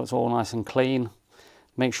is make sure it's all nice and clean.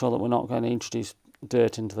 Make sure that we're not going to introduce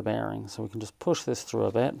dirt into the bearing. So we can just push this through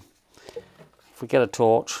a bit. If we get a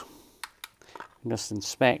torch, we can just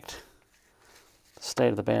inspect the state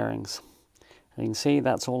of the bearings. And you can see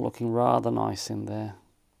that's all looking rather nice in there.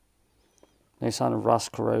 No sign of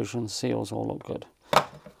rust, corrosion, seals all look good.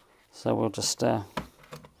 So we'll just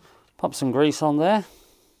pop some grease on there.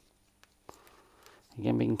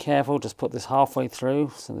 Again, being careful, just put this halfway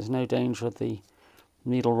through so there's no danger of the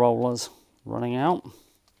needle rollers running out.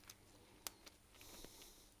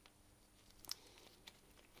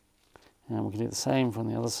 And we can do the same from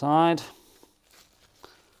the other side.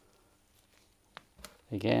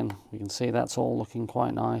 Again, we can see that's all looking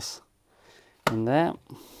quite nice in there.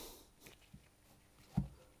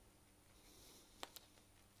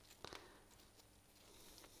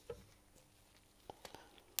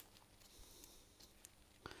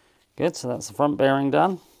 Good, so that's the front bearing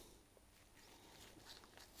done.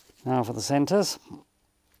 Now for the centres.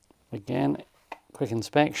 Again, quick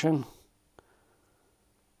inspection.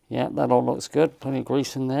 Yeah, that all looks good. Plenty of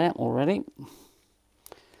grease in there already.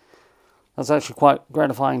 That's actually quite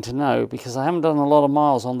gratifying to know, because I haven't done a lot of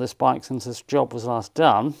miles on this bike since this job was last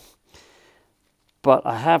done. But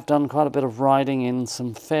I have done quite a bit of riding in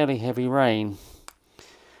some fairly heavy rain.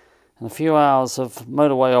 And a few hours of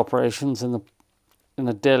motorway operations in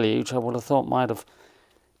a deluge, I would have thought might have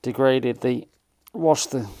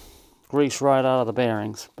washed the grease right out of the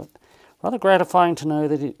bearings. But rather gratifying to know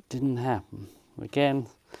that it didn't happen. Again,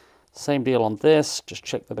 same deal on this, just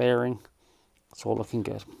check the bearing. It's all looking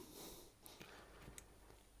good.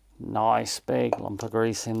 Nice big lump of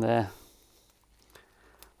grease in there.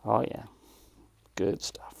 Oh yeah, good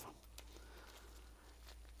stuff.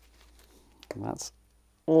 And that's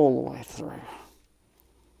all the way through.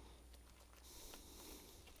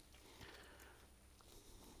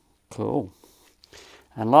 Cool.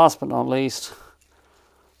 And last but not least,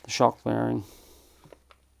 the shock bearing.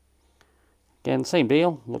 Again, same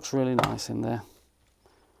deal, looks really nice in there.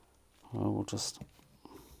 We'll just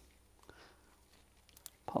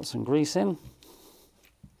put some grease in.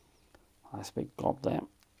 Nice big gob there.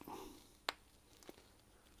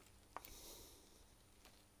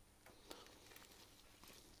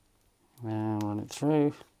 And run it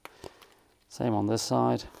through. Same on this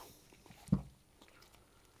side.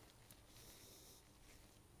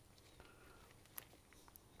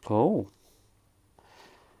 Cool.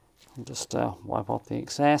 I'll just wipe off the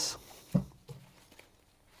excess.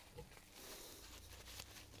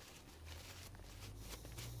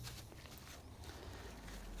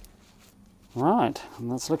 Right,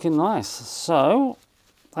 and that's looking nice. So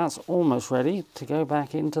that's almost ready to go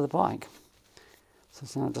back into the bike. So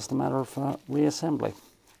it's now just a matter of reassembly.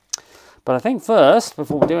 But I think first,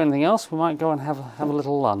 before we do anything else, we might go and have a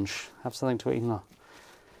little lunch, have something to eat,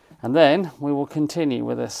 and then we will continue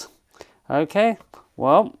with this. Okay,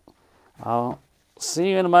 well, I'll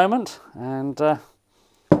see you in a moment, and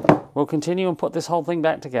we'll continue and put this whole thing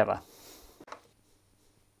back together.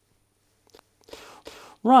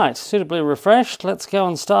 Right, suitably refreshed, let's go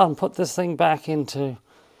and start and put this thing back into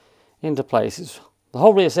place. The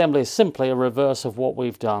whole reassembly is simply a reverse of what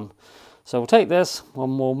we've done. So we'll take this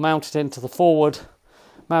and we'll mount it into the forward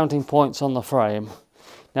mounting points on the frame.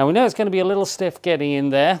 Now we know it's going to be a little stiff getting in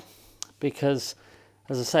there because,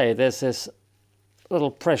 as I say, there's this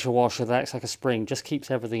little pressure washer that acts like a spring, just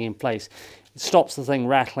keeps everything in place. It stops the thing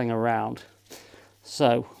rattling around.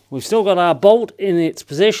 So we've still got our bolt in its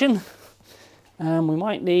position, and we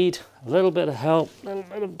might need a little bit of help, a little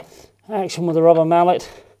bit of action with a rubber mallet,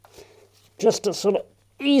 just to sort of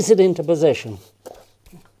ease it into position.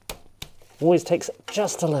 Always takes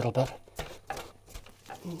just a little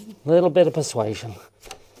bit of persuasion.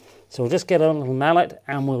 So we'll just get a little mallet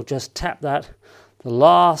and we'll just tap that the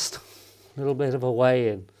last little bit of a way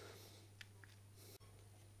in.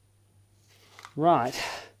 Right,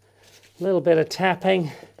 a little bit of tapping,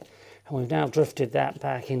 and we've now drifted that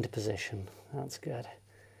back into position. That's good.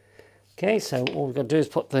 Okay, so all we've got to do is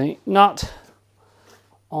put the nut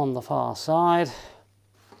on the far side.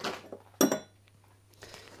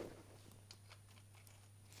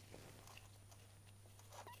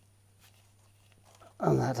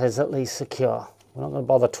 And that is at least secure. We're not going to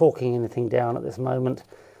bother torquing anything down at this moment.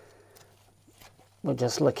 We're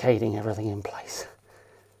just locating everything in place.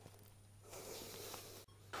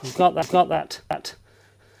 We've got that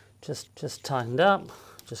just tightened up,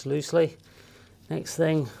 just loosely. Next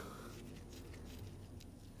thing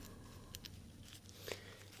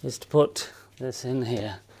is to put this in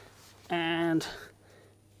here, and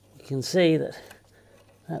you can see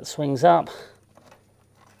that swings up.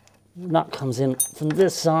 The nut comes in from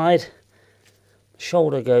this side, the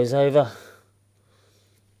shoulder goes over,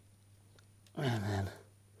 and then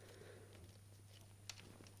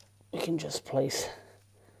we can just place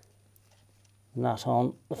the nut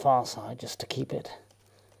on the far side just to keep it.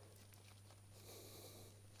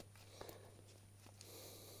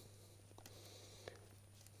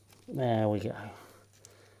 There we go.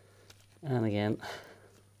 And again,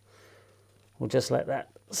 we'll just let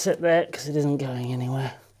that sit there because it isn't going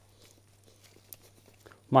anywhere.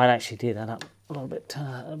 Might actually do that up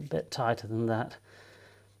a bit tighter than that.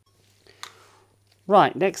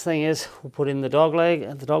 Right, next thing is we'll put in the dog leg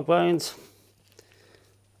and the dog bones,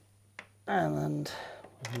 and then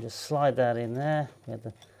we can just slide that in there. We have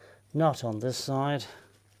the nut on this side.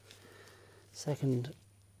 Second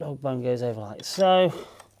dog bone goes over like so,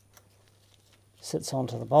 sits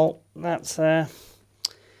onto the bolt, that's there,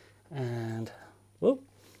 and whoop,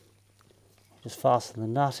 just fasten the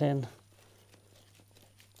nut in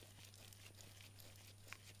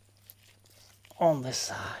on this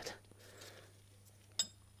side.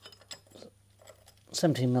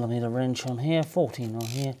 17mm wrench on here, 14 on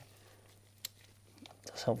here.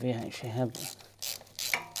 Let's hope we actually have,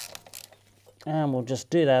 and we'll just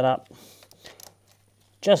do that up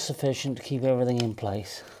just sufficient to keep everything in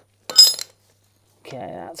place. Okay,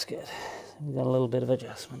 that's good. We've got a little bit of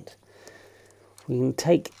adjustment. We can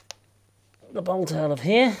take the bolt out of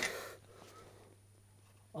here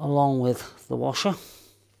along with the washer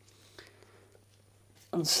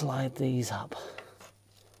and slide these up.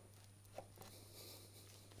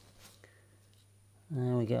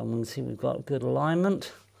 There we go, and we can see we've got good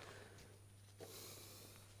alignment.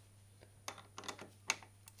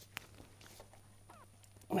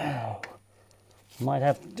 Now, might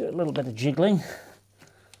have to do a little bit of jiggling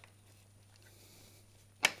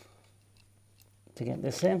to get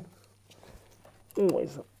this in.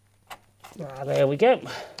 Always. There we go.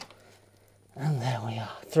 And there we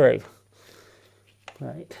are, through.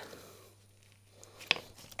 Right.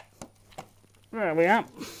 There we are,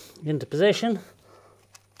 into position.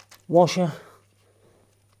 Washer,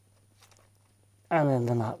 and then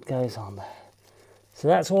the nut goes on there. So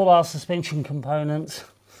that's all our suspension components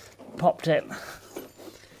popped in,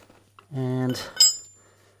 and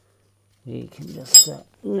we can just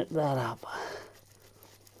nip that up.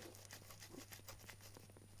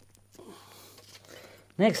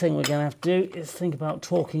 Next thing we're going to have to do is think about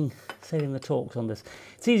setting the torques on this.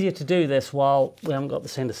 It's easier to do this while we haven't got the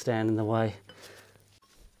centre stand in the way.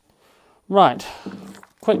 Right.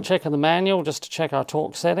 Quick check of the manual just to check our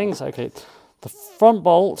torque settings. Okay, the front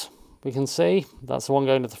bolt, we can see, that's the one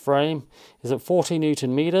going to the frame, is at 40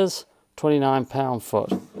 Newton meters, 29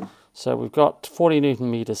 pound-foot. So we've got 40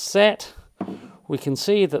 Newton meters set. We can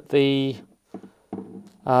see that the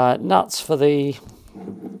nuts for the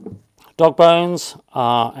dog bones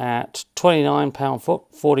are at 29 pound-foot,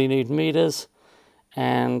 40 Newton meters,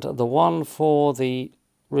 and the one for the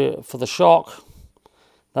shock,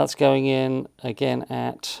 that's going in again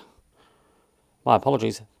at, my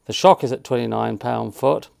apologies, the shock is at 29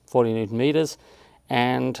 pound-foot, 40 Newton meters,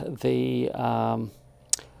 and the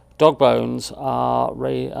dog bones are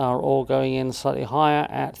all going in slightly higher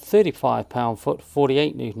at 35 pound-foot,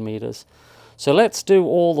 48 Newton meters. So let's do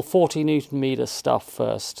all the 40 Newton meter stuff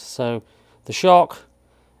first. So the shock,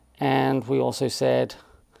 and we also said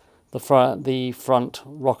the front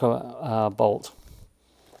rocker bolt.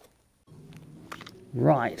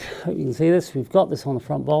 Right, hope you can see this. We've got this on the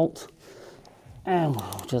front bolt, and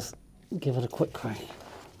we'll just give it a quick crank.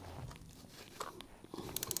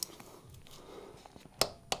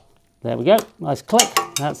 There we go, nice click,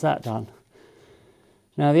 that's that done.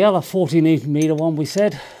 Now the other 40 Newton meter one we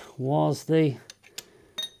said was the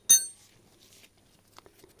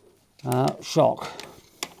shock.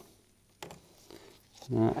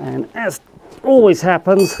 And as always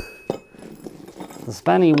happens, the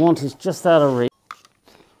spanner you want is just out of reach.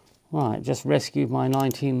 Right, just rescued my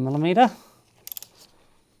 19mm.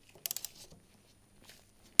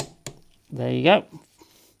 There you go,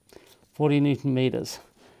 40 Newton meters.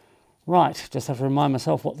 Right, just have to remind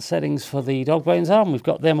myself what the settings for the dog bones are, and we've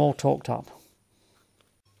got them all torqued up.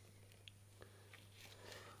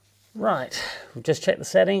 Right, we've just checked the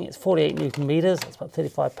setting, it's 48 Newton meters, that's about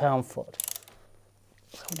 35 pound-foot.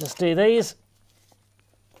 So we'll just do these.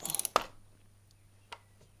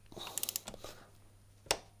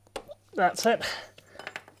 That's it.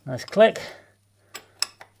 Nice click.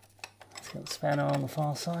 Let's get the spanner on the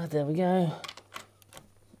far side. There we go.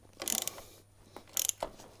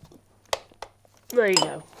 There you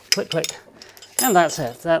go. Click, click. And that's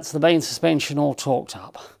it. That's the main suspension all torqued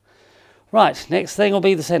up. Right, next thing will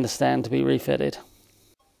be the centre stand to be refitted.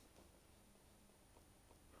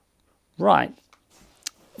 Right.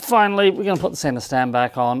 Finally, we're going to put the centre stand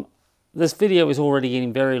back on. This video is already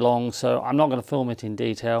getting very long, so I'm not going to film it in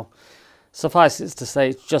detail. Suffice it to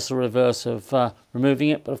say, it's just a reverse of removing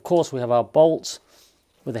it, but of course we have our bolts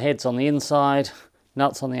with the heads on the inside,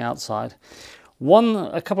 nuts on the outside.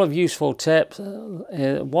 A couple of useful tips.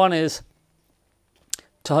 One is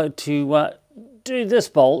to do this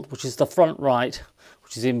bolt, which is the front right,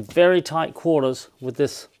 which is in very tight quarters with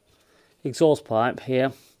this exhaust pipe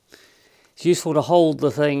here. It's useful to hold the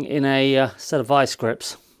thing in a set of vice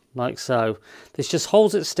grips, like so. This just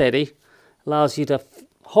holds it steady, allows you to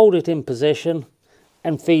hold it in position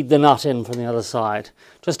and feed the nut in from the other side,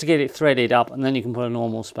 just to get it threaded up, and then you can put a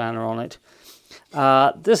normal spanner on it.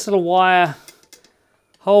 This little wire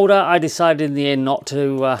holder, I decided in the end not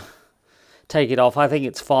to take it off. I think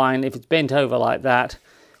it's fine. If it's bent over like that,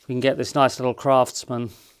 we can get this nice little Craftsman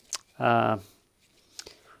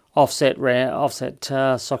offset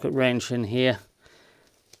socket wrench in here,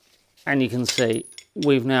 and you can see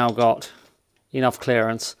we've now got enough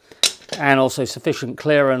clearance and also sufficient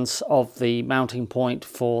clearance of the mounting point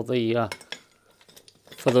for the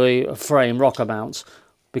frame rocker mounts,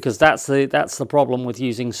 because that's the problem with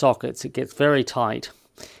using sockets. It gets very tight.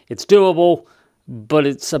 It's doable, but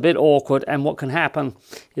it's a bit awkward, and what can happen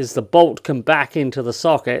is the bolt can back into the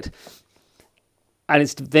socket, and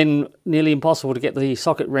it's then nearly impossible to get the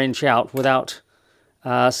socket wrench out without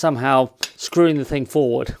somehow screwing the thing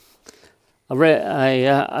forward.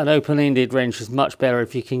 An open-ended wrench is much better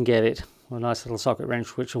if you can get it. A nice little socket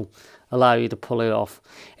wrench which will allow you to pull it off.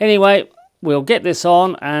 Anyway, we'll get this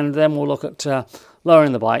on and then we'll look at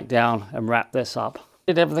lowering the bike down and wrap this up.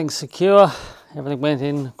 Did everything secure. Everything went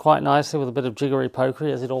in quite nicely with a bit of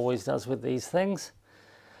jiggery-pokery, as it always does with these things.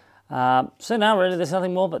 So now really there's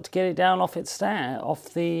nothing more but to get it down off its stand,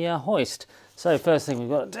 off the hoist. So first thing we've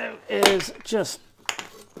got to do is just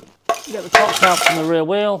get the chocks out from the rear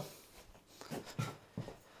wheel.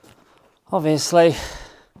 Obviously,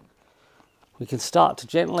 we can start to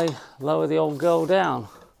gently lower the old girl down.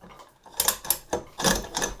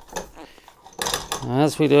 And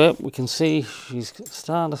as we do it, we can see she's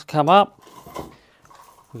starting to come up.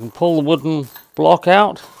 We can pull the wooden block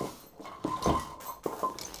out.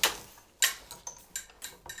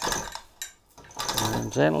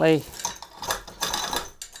 And gently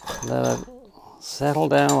let it settle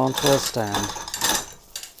down onto a stand.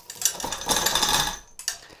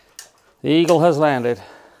 The Eagle has landed.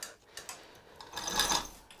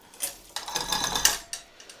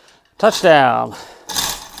 Touchdown.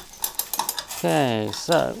 Okay,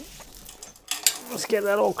 so let's get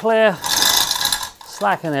that all clear.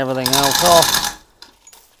 Slacken everything else off.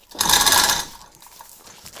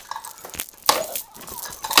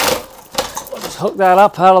 We'll just hook that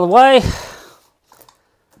up out of the way.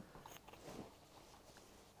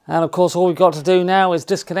 And of course all we've got to do now is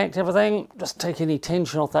disconnect everything. Just take any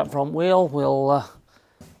tension off that front wheel.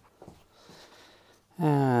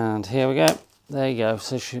 And here we go. There you go.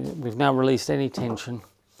 So we've now released any tension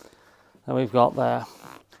that we've got there.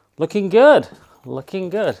 Looking good. Looking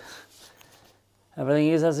good. Everything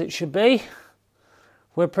is as it should be.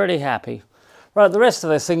 We're pretty happy. Right, the rest of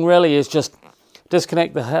this thing really is just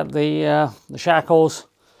disconnect the shackles,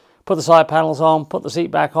 put the side panels on, put the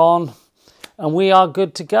seat back on, and we are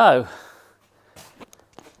good to go.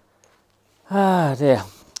 Ah dear.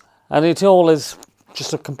 And it all is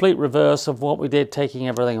just a complete reverse of what we did taking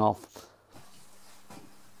everything off.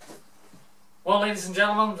 Well, ladies and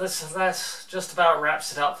gentlemen, that just about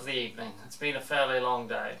wraps it up for the evening. It's been a fairly long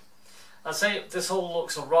day. I'd say this all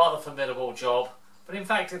looks a rather formidable job, but in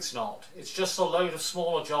fact it's not. It's just a load of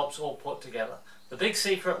smaller jobs all put together. The big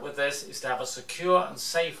secret with this is to have a secure and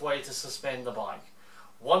safe way to suspend the bike.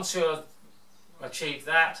 Once you've achieved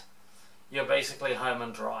that, you're basically home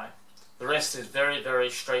and dry. The rest is very,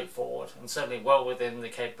 very straightforward and certainly well within the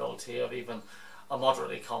capability of even a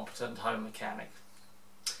moderately competent home mechanic.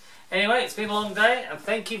 Anyway, it's been a long day, and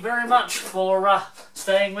thank you very much for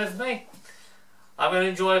staying with me. I'm going to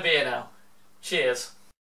enjoy a beer now. Cheers.